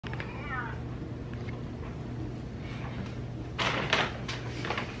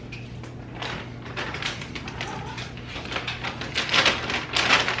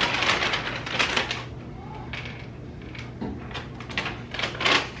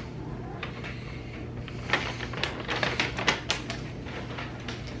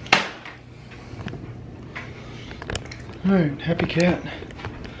Alright, happy cat.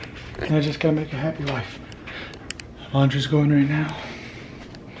 And I just gotta make a happy wife. Laundry's going right now.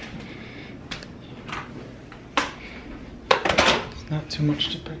 It's not too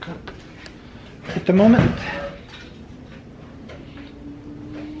much to pick up at the moment.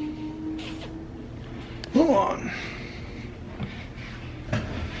 Hold on.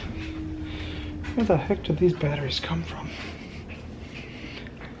 Where the heck did these batteries come from?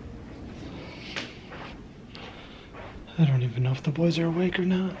 I don't even know if the boys are awake or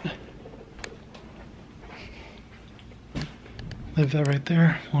not. Leave that right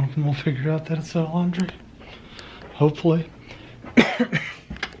there. One of them will figure out that it's a laundry. Hopefully. I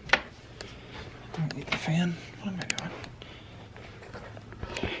don't need the fan. What am I doing?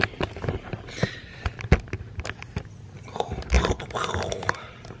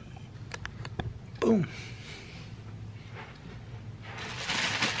 Boom.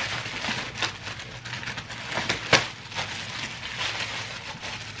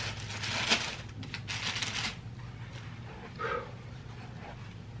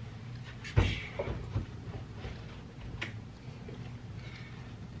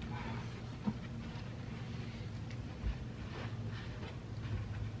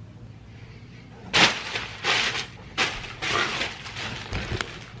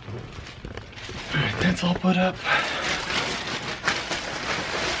 That's all put up.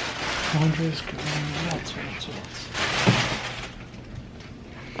 Laundry is going. What else?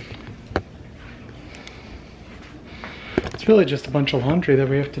 It's really just a bunch of laundry that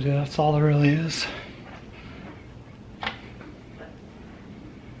we have to do. That's all there really is.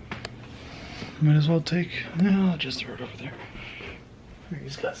 Might as well take. No, I'll just throw it over there.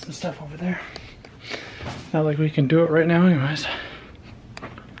 He's got some stuff over there. Not like we can do it right now, anyways.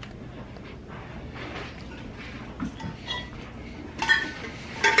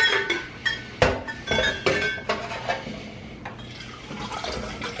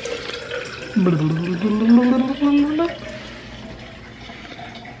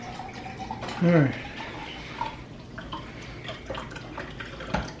 Alright.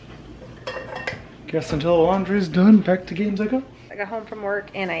 Guess until the laundry's done, back to games I go. I got home from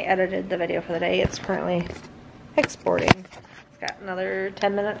work and I edited the video for the day. It's currently exporting. It's got another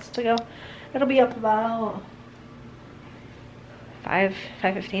 10 minutes to go. It'll be up about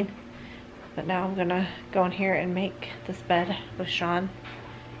 5:15. But now I'm gonna go in here and make this bed with Shaun.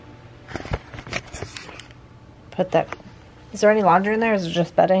 Put that. Is there any laundry in there or is it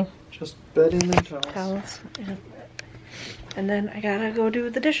just bedding? Just bedding and towels. Towels. Yeah. And then I gotta go do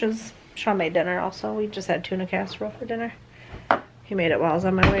the dishes. Shaun made dinner also. We just had tuna casserole for dinner. He made it while I was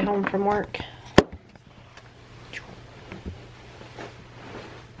on my way home from work.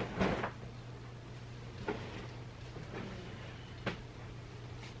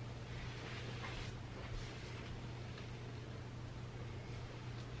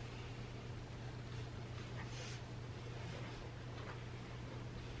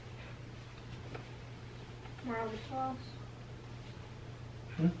 Where are all the pillows?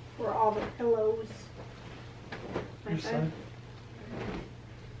 Hmm? Where are all the pillows? My side.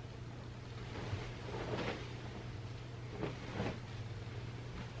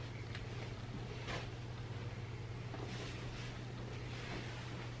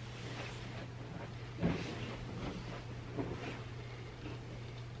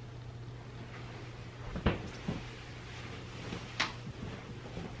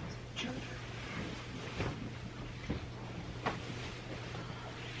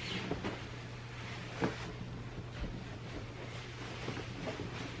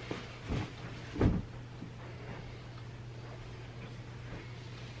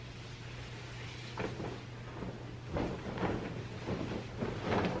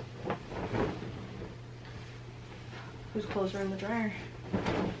 Whose clothes are in the dryer?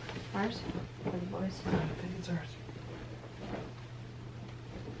 Ours? Or the boys? I think it's ours.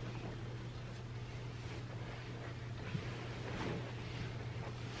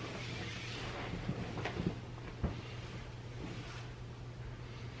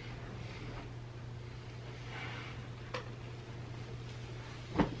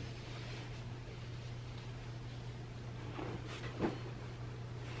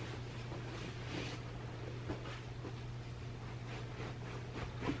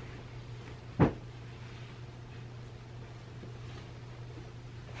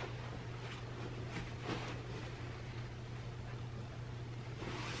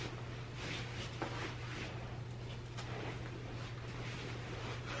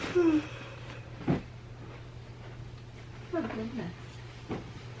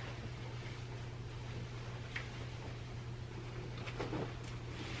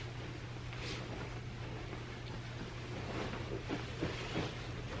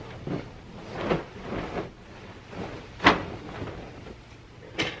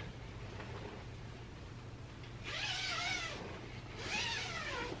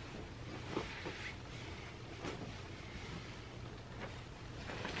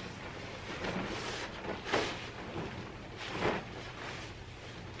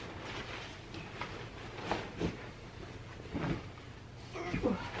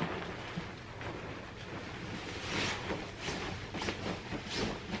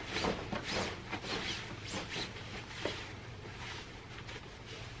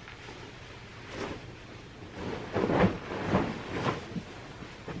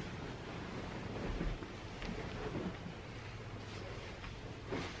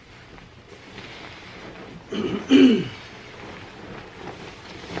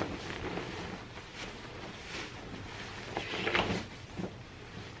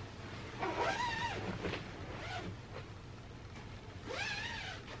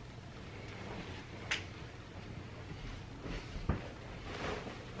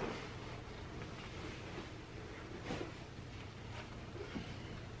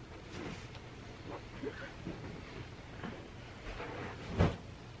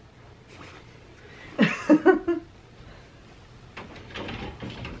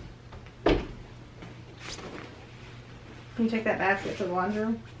 Can you take that basket to the laundry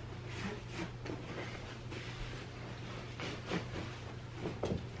room?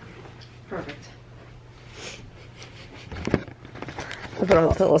 Perfect. I'll put all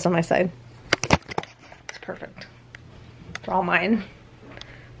the pillows on my side. It's perfect. They're all mine.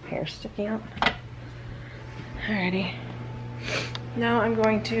 Hair sticking out. Alrighty. Now I'm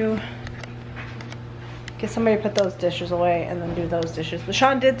going to get somebody to put those dishes away and then do those dishes. But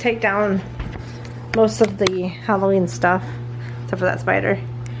Shaun did take down most of the Halloween stuff, except for that spider.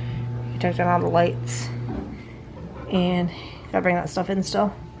 He took down all the lights. And gotta bring that stuff in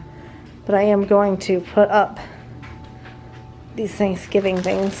still. But I am going to put up these Thanksgiving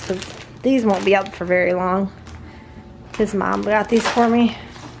things because these won't be up for very long. His mom got these for me.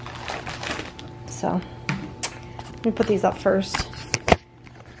 So, let me put these up first.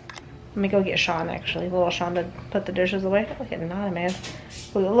 Let me go get Shaun actually. Little Shaun to put the dishes away. Look at naughty man.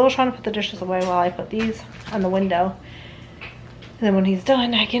 Little Shaun to put the dishes away while I put these on the window. And then when he's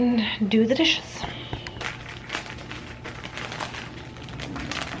done, I can do the dishes.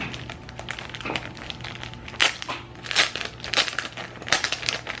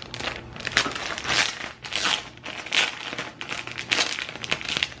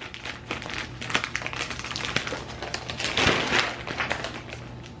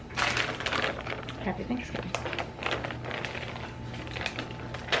 Happy Thanksgiving.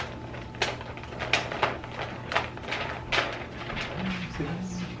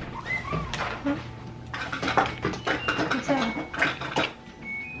 Huh? What's that?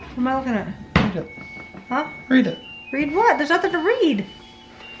 What am I looking at? Read it. Huh? Read it. Read what? There's nothing to read.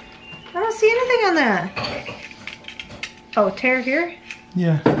 I don't see anything on that. Oh, tear here?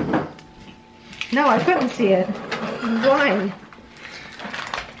 Yeah. No, I couldn't see it. I'm blind.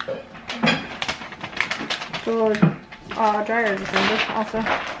 The little dryer is in this also.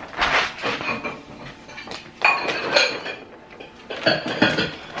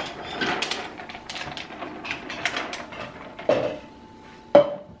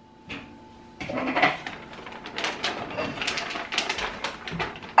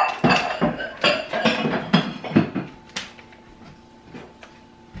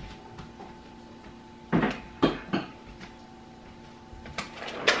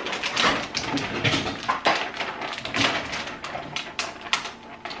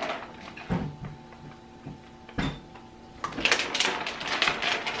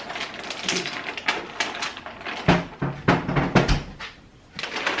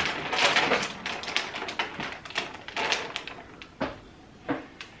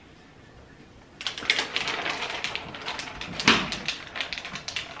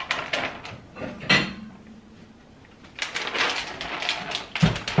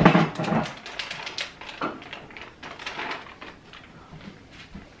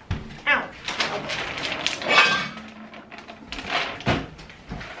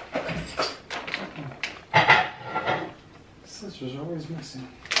 Scissors are always missing.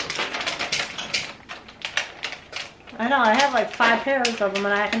 I know, I have like 5 pairs of them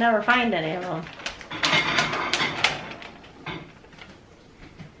and I can never find any of them.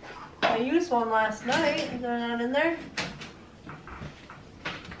 I used one last night. Is there not in there?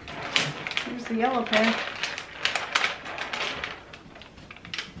 Here's the yellow pair.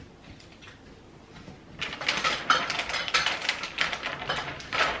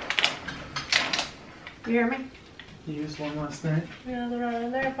 You hear me? You used one last night? Yeah, they're not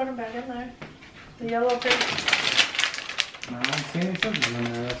in there. Put them back in there. The yellow pair. No, I don't see any scissors in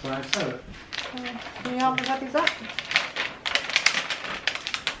there. That's why I said it. Can you help me cut these up?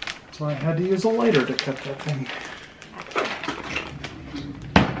 That's why I had to use a lighter to cut that thing.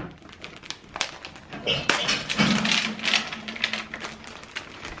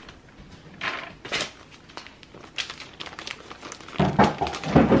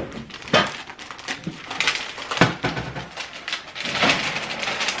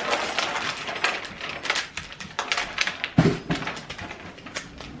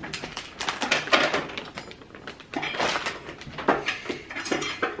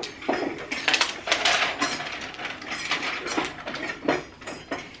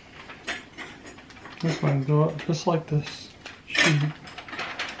 We're going to go up just like this sheet.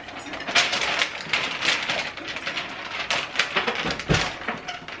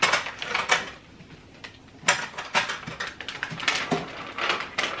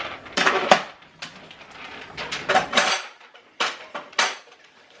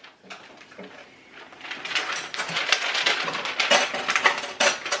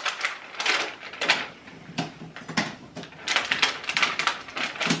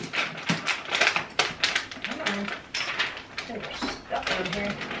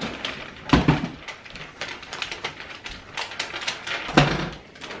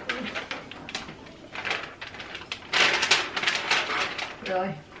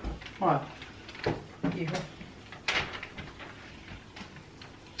 Really? What? You.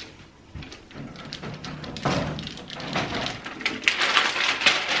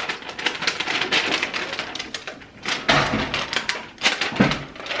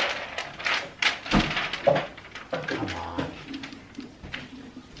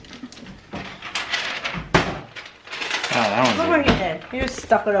 Look what he did. He just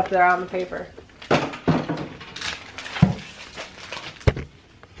stuck it up there on the paper.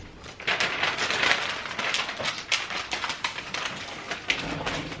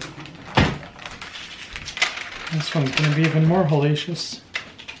 This one's going to be even more hellacious.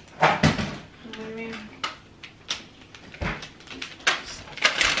 What do you mean?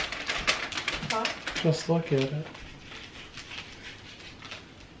 Huh? Just look at it.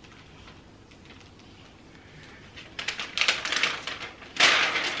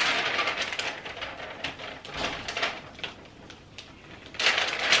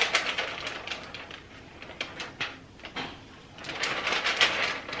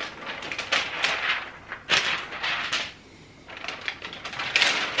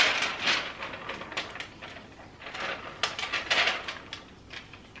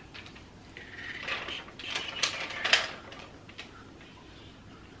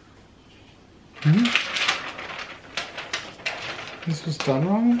 This was done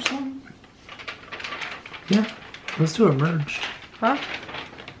wrong or something? Yeah, let's do a merge. Huh?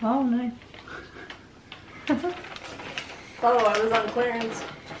 Oh, nice. Oh, I was on clearance.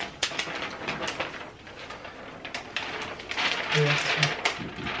 Yeah.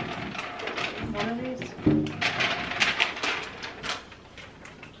 One of these?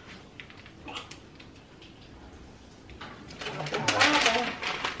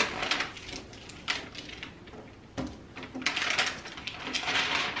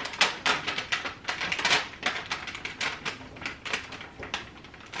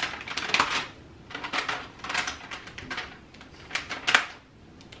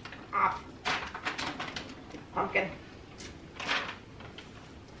 Pumpkin.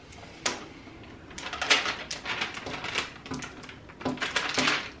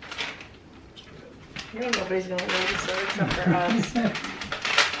 You know nobody's gonna notice it except for us.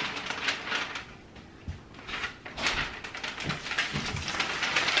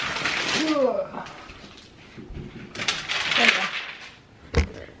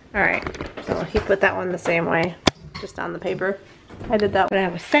 Alright, so he put that one the same way, just on the paper. I did that. What I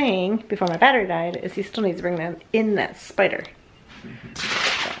was saying before my battery died is he still needs to bring them in that spider.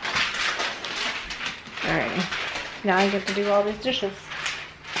 Alright, now I get to do all these dishes.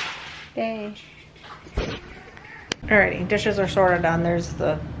 Yay. Alrighty, dishes are sorted on. There's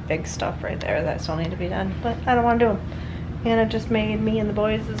the big stuff right there that still need to be done, but I don't want to do them. Anna just made me and the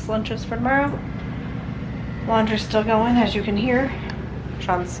boys' lunches for tomorrow. Laundry's still going, as you can hear.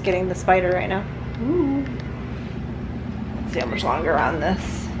 Shaun's getting the spider right now. Ooh. Let's see how much longer on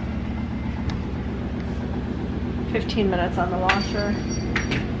this. 15 minutes on the washer.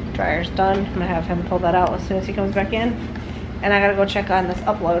 Dryer's done. I'm gonna have him pull that out as soon as he comes back in. And I gotta go check on this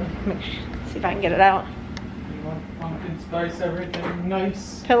upload. See if I can get it out. You want pumpkin spice everything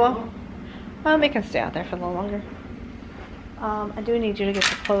nice? Pillow? I'll make him stay out there for a little longer. I do need you to get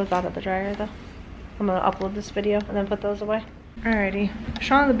the clothes out of the dryer though. I'm gonna upload this video and then put those away. Alrighty.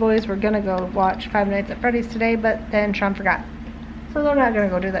 Shaun and the boys were gonna go watch Five Nights at Freddy's today, but then Shaun forgot. So they're not gonna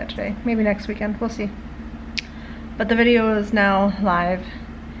go do that today. Maybe next weekend, we'll see. But the video is now live.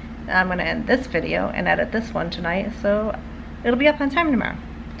 I'm gonna end this video and edit this one tonight, so it'll be up on time tomorrow.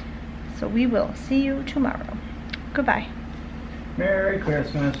 So we will see you tomorrow. Goodbye. Merry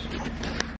Christmas.